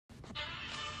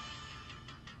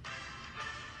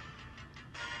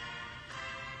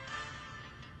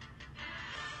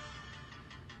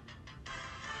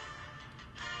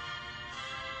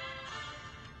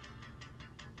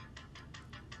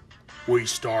We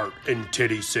start in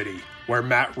Titty City, where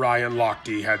Matt Ryan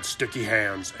Lochte had sticky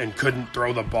hands and couldn't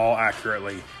throw the ball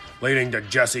accurately, leading to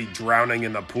Jesse drowning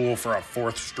in the pool for a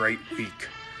fourth straight week.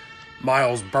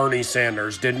 Miles Bernie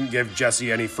Sanders didn't give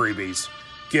Jesse any freebies,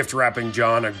 gift-wrapping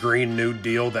John a Green New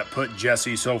Deal that put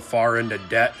Jesse so far into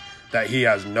debt that he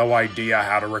has no idea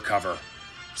how to recover.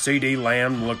 C.D.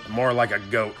 Lamb looked more like a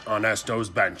goat on Esto's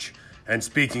bench. And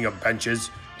speaking of benches,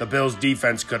 the Bills'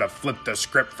 defense could have flipped the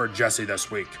script for Jesse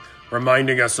this week,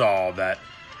 reminding us all that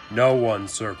no one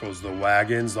circles the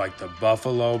wagons like the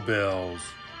Buffalo Bills.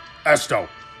 Esto,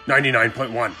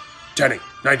 99.1. Tenny,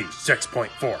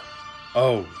 96.4.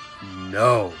 Oh,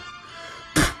 no.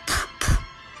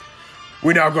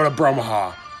 We now go to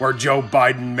Bromaha, where Joe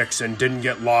Biden Mixon didn't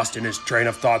get lost in his train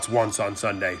of thoughts once on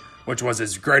Sunday, which was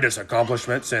his greatest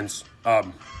accomplishment since,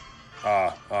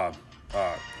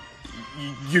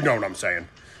 you know what I'm saying.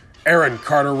 Aaron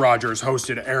Carter Rogers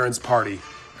hosted Aaron's party,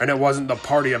 and it wasn't the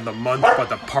party of the month, but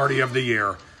the party of the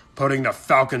year, putting the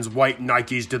Falcons' white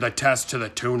Nikes to the test to the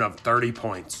tune of 30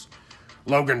 points.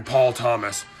 Logan Paul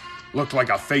Thomas looked like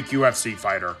a fake UFC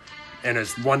fighter, and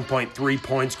his 1.3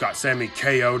 points got Sammy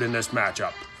KO'd in this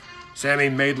matchup. Sammy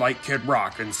made like Kid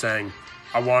Rock and sang,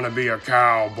 "I want to be a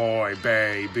cowboy,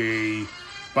 baby."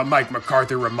 But Mike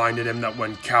McCarthy reminded him that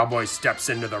when Cowboy steps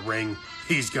into the ring,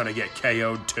 he's going to get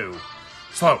KO'd too.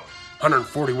 Slow,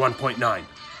 141.9.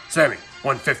 Sammy,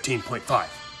 115.5.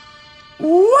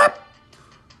 Whoop!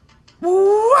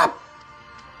 Whoop!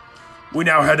 We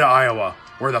now head to Iowa,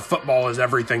 where the football is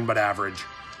everything but average.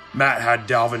 Matt had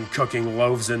Dalvin cooking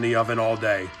loaves in the oven all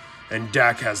day, and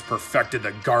Dak has perfected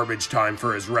the garbage time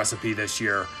for his recipe this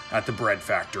year at the bread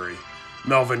factory.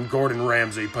 Melvin Gordon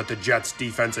Ramsay put the Jets'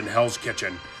 defense in Hell's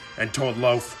Kitchen and told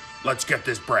Loaf, "Let's get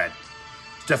this bread."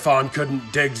 Stephon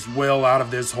couldn't dig Will out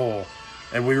of this hole,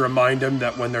 and we remind him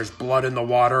that when there's blood in the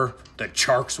water, the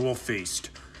sharks will feast.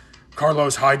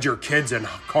 Carlos, hide your kids, and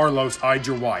Carlos, hide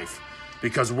your wife,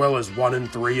 because Will is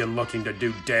 1-3 and looking to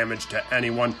do damage to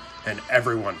anyone and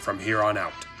everyone from here on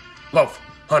out. Loaf,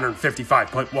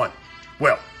 155.1.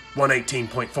 Will,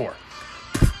 118.4.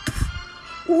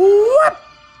 Whoop!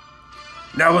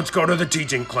 Now let's go to the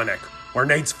teaching clinic, where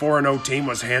Nate's 4-0 team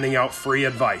was handing out free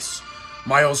advice.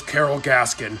 Miles Carol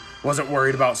Gaskin wasn't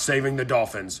worried about saving the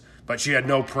Dolphins, but she had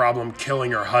no problem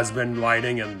killing her husband,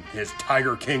 Lighting, and his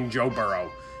Tiger King Joe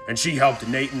Burrow, and she helped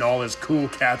Nate and all his cool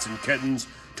cats and kittens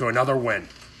to another win.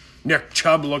 Nick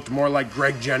Chubb looked more like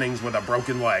Greg Jennings with a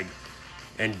broken leg.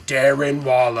 And Darren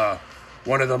Waller,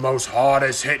 one of the most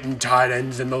hardest hitting tight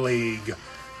ends in the league,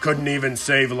 couldn't even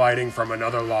save Lighting from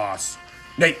another loss.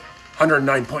 Nate,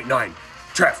 109.9.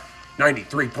 Trev,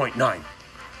 93.9.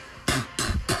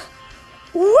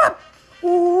 Whoop!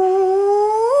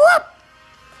 Whoop!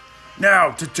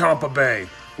 Now to Tampa Bay,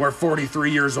 where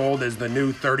 43 years old is the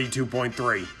new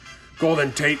 32.3.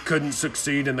 Golden Tate couldn't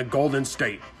succeed in the Golden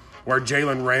State, where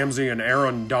Jalen Ramsey and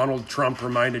Aaron Donald Trump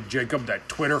reminded Jacob that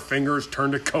Twitter fingers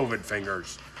turn to COVID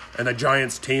fingers, and the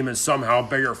Giants team is somehow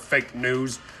bigger fake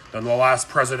news than the last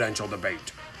presidential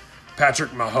debate.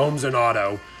 Patrick Mahomes and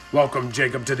Otto welcomed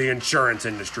Jacob to the insurance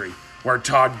industry, where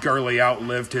Todd Gurley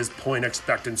outlived his point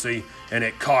expectancy and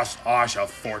it cost Osh a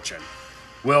fortune.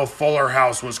 Will Fuller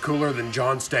House was cooler than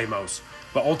John Stamos,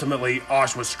 but ultimately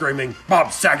Osh was screaming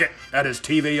Bob Saget at his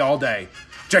TV all day.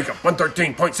 Jacob,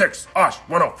 113.6. Osh,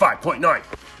 105.9.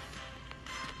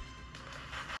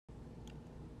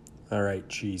 All right,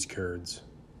 cheese curds.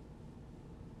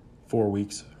 4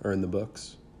 weeks are in the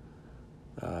books.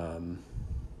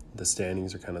 The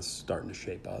standings are kind of starting to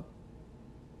shape up.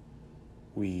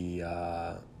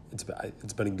 It's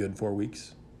been a good 4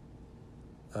 weeks.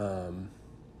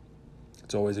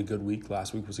 It's always a good week.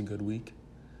 Last week was a good week.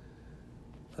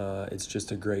 It's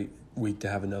just a great week to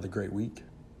have another great week.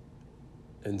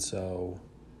 And so,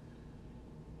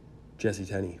 Jesse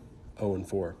Tenney,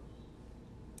 0-4.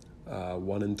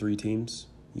 1-3 teams,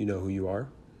 you know who you are.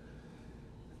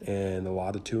 And a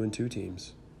lot of 2-2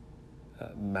 teams.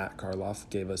 Matt Karloff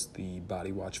gave us the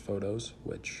body watch photos,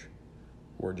 which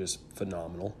were just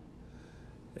phenomenal.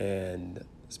 And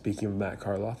speaking of Matt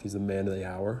Karloff, he's the man of the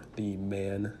hour, the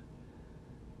man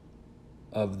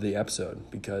of the episode,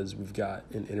 because we've got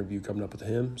an interview coming up with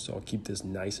him, so I'll keep this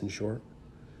nice and short.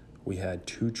 We had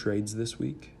 2 trades this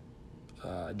week,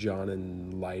 John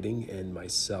and Lighting and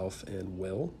myself and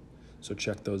Will, so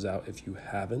check those out if you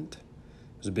haven't.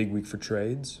 It was a big week for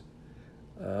trades,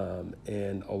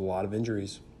 and a lot of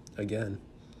injuries again.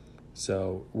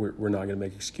 So we're not going to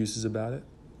make excuses about it.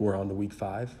 We're on to week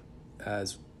 5.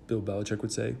 As Bill Belichick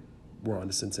would say, we're on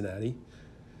to Cincinnati.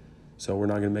 So we're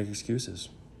not going to make excuses.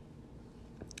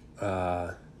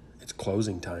 It's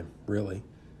closing time, really.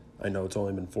 I know it's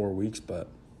only been 4 weeks, but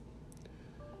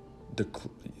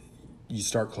you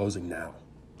start closing now.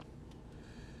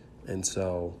 And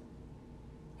so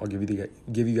I'll give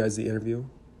you guys the interview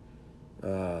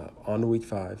on to week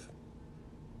 5.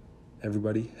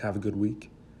 Everybody, have a good week.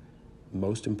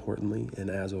 Most importantly, and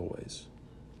as always,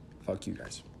 fuck you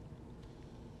guys.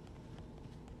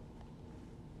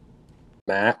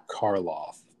 Matt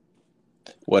Karloff.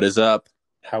 What is up?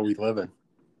 How we living?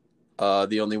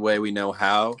 The only way we know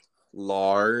how.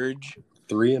 Large.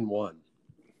 3-1.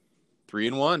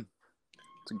 3-1.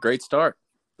 It's a great start.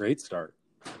 Great start.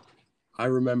 I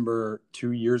remember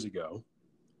 2 years ago,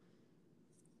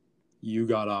 you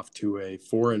got off to a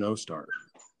 4-0 start.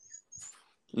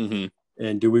 Mm-hmm.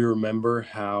 And do we remember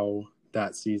how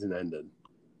that season ended?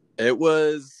 It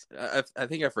was, I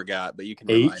think I forgot, but you can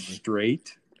 8 remind me.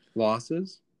 straight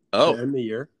losses to Oh, end the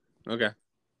year. okay.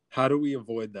 How do we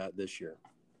avoid that this year?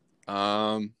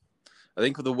 I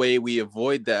think the way we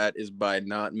avoid that is by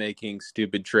not making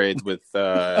stupid trades with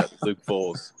Luke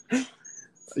Foles.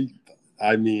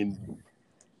 I mean,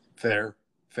 fair.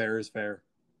 Fair is fair.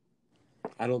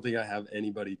 I don't think I have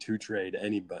anybody to trade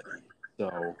anybody.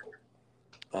 So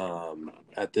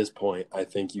at this point, I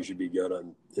think you should be good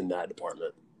in that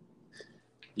department.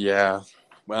 Yeah.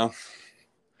 Well,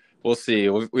 we'll see.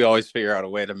 We always figure out a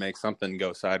way to make something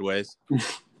go sideways.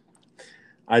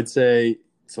 I'd say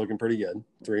it's looking pretty good.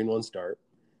 3-1 start.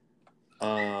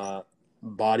 The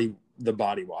body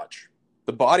watch.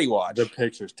 The body watch. The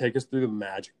pictures. Take us through the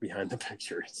magic behind the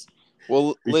pictures.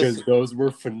 Well, Because listen, those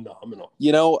were phenomenal.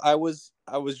 you know, I was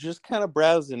just kind of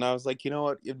browsing. I was like, you know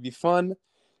what? It'd be fun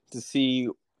to see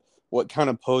what kind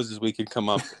of poses we could come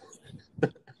up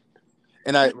with.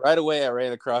 And right away I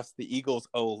ran across the Eagles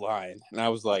O-line, and I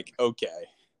was like, okay,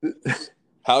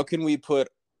 how can we put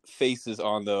faces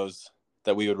on those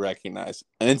that we would recognize?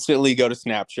 I instantly go to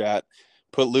Snapchat,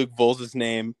 put Luke Foles'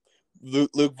 name,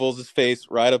 Luke Foles' face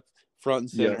right up front and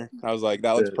center. Yeah. I was like,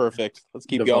 that looks perfect. Let's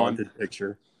keep going.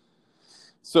 Picture.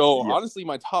 So honestly,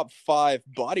 my top 5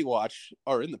 body watch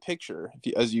are in the picture,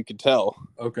 as you can tell.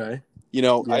 Okay. You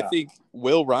know, I think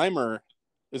Will Reimer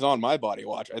is on my body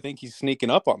watch. I think he's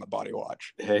sneaking up on the body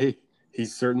watch. Hey,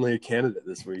 he's certainly a candidate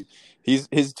this week.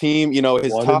 His team, you know,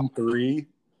 his 1 top and 3.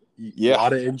 Yeah, a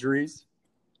lot of injuries.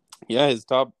 Yeah, his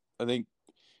top. I think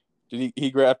he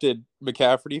drafted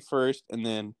McCaffrey first, and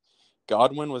then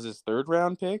Godwin was his 3rd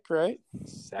round pick, right?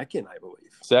 2nd, I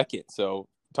believe. 2nd. So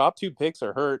top 2 picks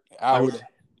are hurt. Out.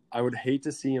 I would hate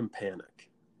to see him panic.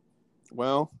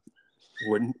 Well,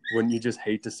 wouldn't you just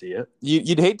hate to see it?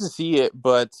 You'd hate to see it,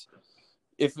 but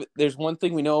if there's one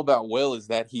thing we know about Will is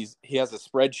that he has a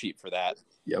spreadsheet for that.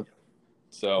 Yep.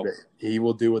 So he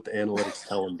will do what the analytics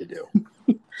tell him to do.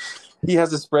 He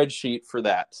has a spreadsheet for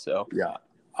that. So yeah.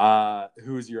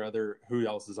 Who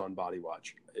else is on body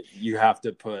watch? You have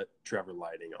to put Trevor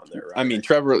Lighting on there, right? I mean,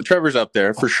 Trevor's up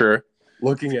there for sure.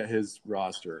 Looking at his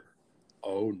roster,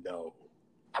 oh no.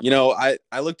 You know,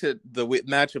 I looked at the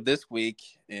matchup this week,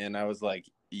 and I was like,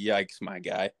 yikes, my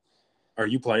guy. Are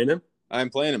you playing him? I'm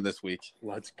playing him this week.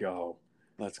 Let's go.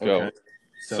 Okay.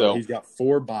 So he's got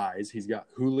 4 buys. He's got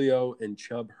Julio and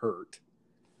Chubb hurt.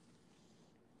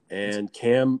 And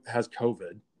Cam has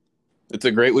COVID. It's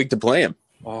a great week to play him.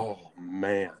 Oh,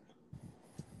 man.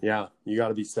 Yeah, you got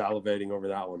to be salivating over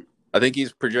that one. I think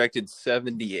he's projected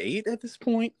 78 at this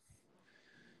point.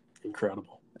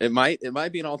 Incredible. It might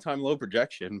be an all-time low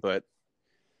projection, but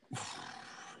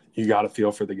you got to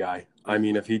feel for the guy. I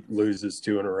mean, if he loses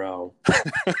 2 in a row,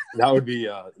 that would be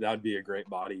a great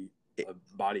body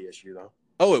issue, though.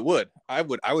 Oh, it would. I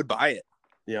would buy it.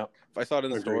 Yeah. If I saw it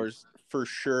in the stores, for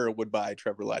sure would buy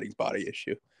Trevor Lighting's body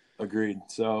issue. Agreed.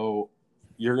 So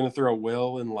you're going to throw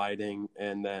Will and Lighting,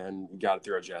 and then you got to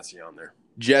throw Jesse on there.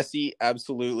 Jesse,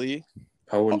 absolutely.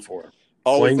 0-4.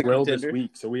 Always playing Will this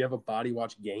week, so we have a body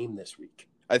watch game this week.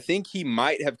 I think he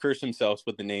might have cursed himself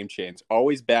with the name change.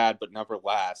 Always bad, but never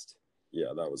last. Yeah,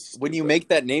 that was stupid. When you make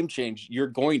that name change, you're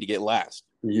going to get last.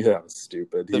 Yeah,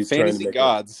 stupid. The fantasy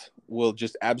gods will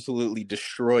just absolutely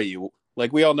destroy you.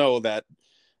 Like, we all know that,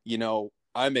 you know,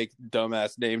 I make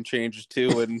dumbass name changes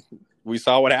too, and we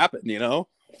saw what happened, you know?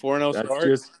 4-0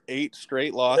 start, 8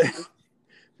 straight losses.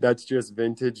 That's just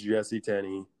vintage Jesse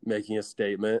Tenney making a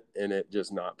statement and it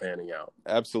just not panning out.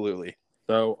 Absolutely.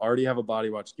 So already have a body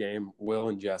watch game, Will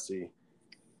and Jesse.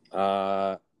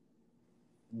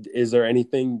 Is there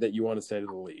anything that you want to say to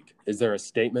the league? Is there a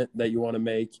statement that you want to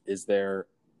make? Do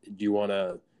you want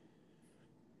to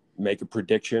make a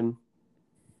prediction?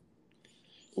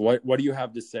 What do you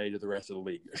have to say to the rest of the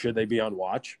league? Should they be on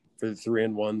watch for the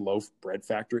 3-1 loaf bread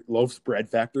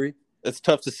factory? It's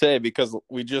tough to say because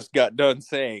we just got done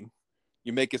saying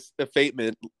you make a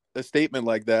statement a statement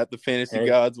like that, the fantasy Hey.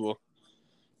 gods will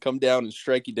come down and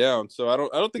strike you down. So I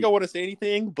don't think I want to say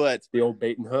anything, but The old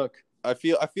bait and hook. I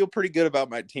feel pretty good about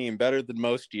my team, better than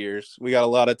most years. We got a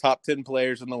lot of top 10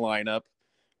 players in the lineup,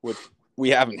 which we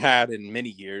haven't had in many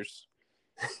years.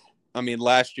 I mean,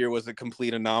 last year was a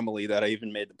complete anomaly that I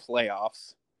even made the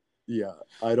playoffs. Yeah,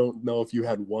 I don't know if you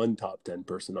had one top 10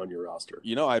 person on your roster.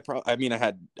 You know, I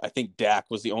think Dak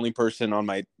was the only person on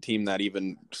my team that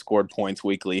even scored points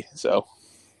weekly. So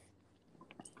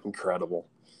Incredible.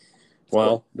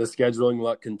 Well, the scheduling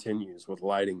luck continues with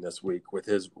Lighting this week with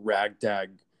his ragtag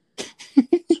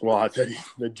squad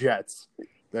the Jets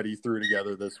that he threw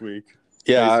together this week.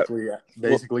 yeah,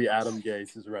 Basically Adam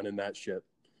Gase is running that ship.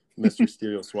 Mr.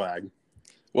 Steel Swag.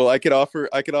 well, I could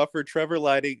offer Trevor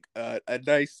Lighting a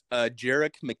nice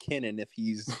Jerick McKinnon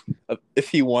if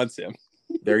he wants him.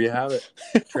 There you have it.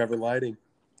 Trevor Lighting.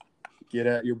 Get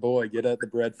at your boy. Get at the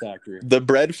bread factory. The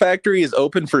bread factory is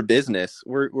open for business.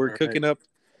 We're All cooking up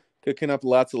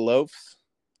lots of loaves,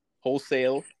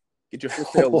 wholesale. Get your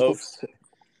wholesale loaves.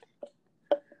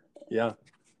 Yeah.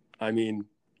 I mean,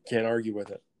 can't argue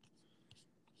with it.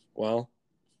 Well,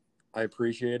 I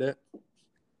appreciate it.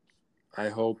 I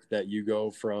hope that you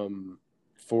go from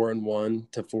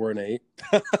 4-1 to 4-8.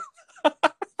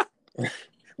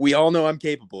 We all know I'm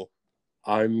capable.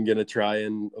 I'm going to try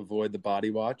and avoid the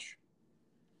body watch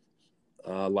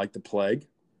like the plague.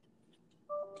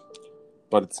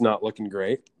 But it's not looking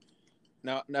great.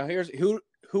 Now here's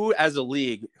who as a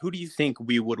league, who do you think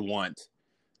we would want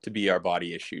to be our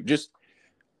body issue? Just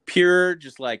pure,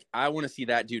 just like, I want to see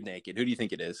that dude naked. Who do you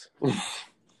think it is?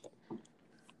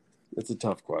 It's a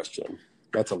tough question.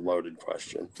 That's a loaded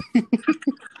question.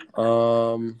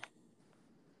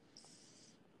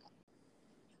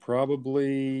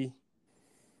 Probably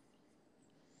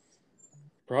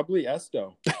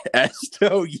Esto.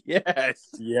 Esto, yes.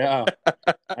 Yeah.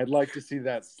 I'd like to see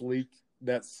that sleek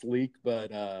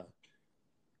but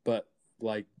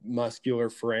like muscular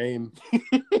frame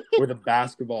with a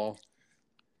basketball.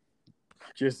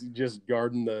 Just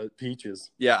guarding the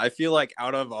peaches. Yeah, I feel like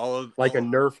out of all of Like a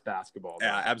Nerf basketball.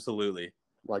 yeah, absolutely.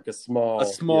 Like a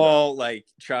small like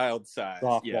child size,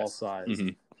 softball size.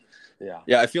 Mhm. Yeah.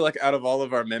 Yeah, I feel like out of all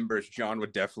of our members, John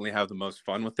would definitely have the most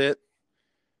fun with it.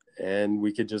 And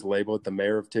we could just label it the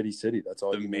mayor of Titty City. That's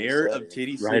all. The you need to mayor say. of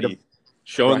Titty Right City,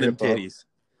 showing right them above. titties.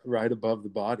 Right above the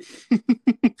body.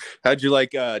 How'd you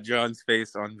like John's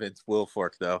face on Vince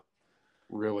Wilfork, though?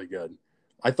 Really good.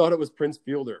 I thought it was Prince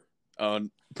Fielder.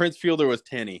 Prince Fielder was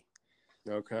tinny.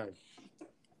 Okay.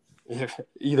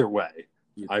 Either way,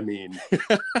 I mean,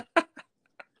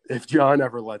 if John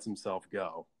ever lets himself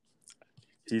go,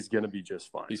 he's going to be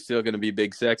just fine. He's still going to be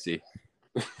big sexy.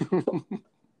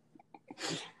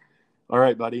 All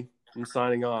right, buddy. I'm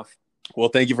signing off. Well,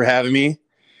 thank you for having me.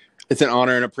 It's an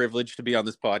honor and a privilege to be on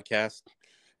this podcast.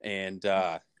 And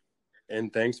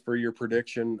thanks for your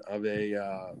prediction of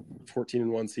a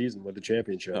 14-1 season with the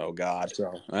championship. oh God.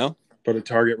 So Well, put a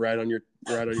target right on your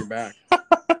back.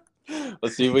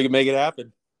 let's see if we can make it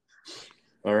happen.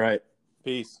 All right.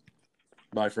 Peace.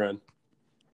 Bye, friend.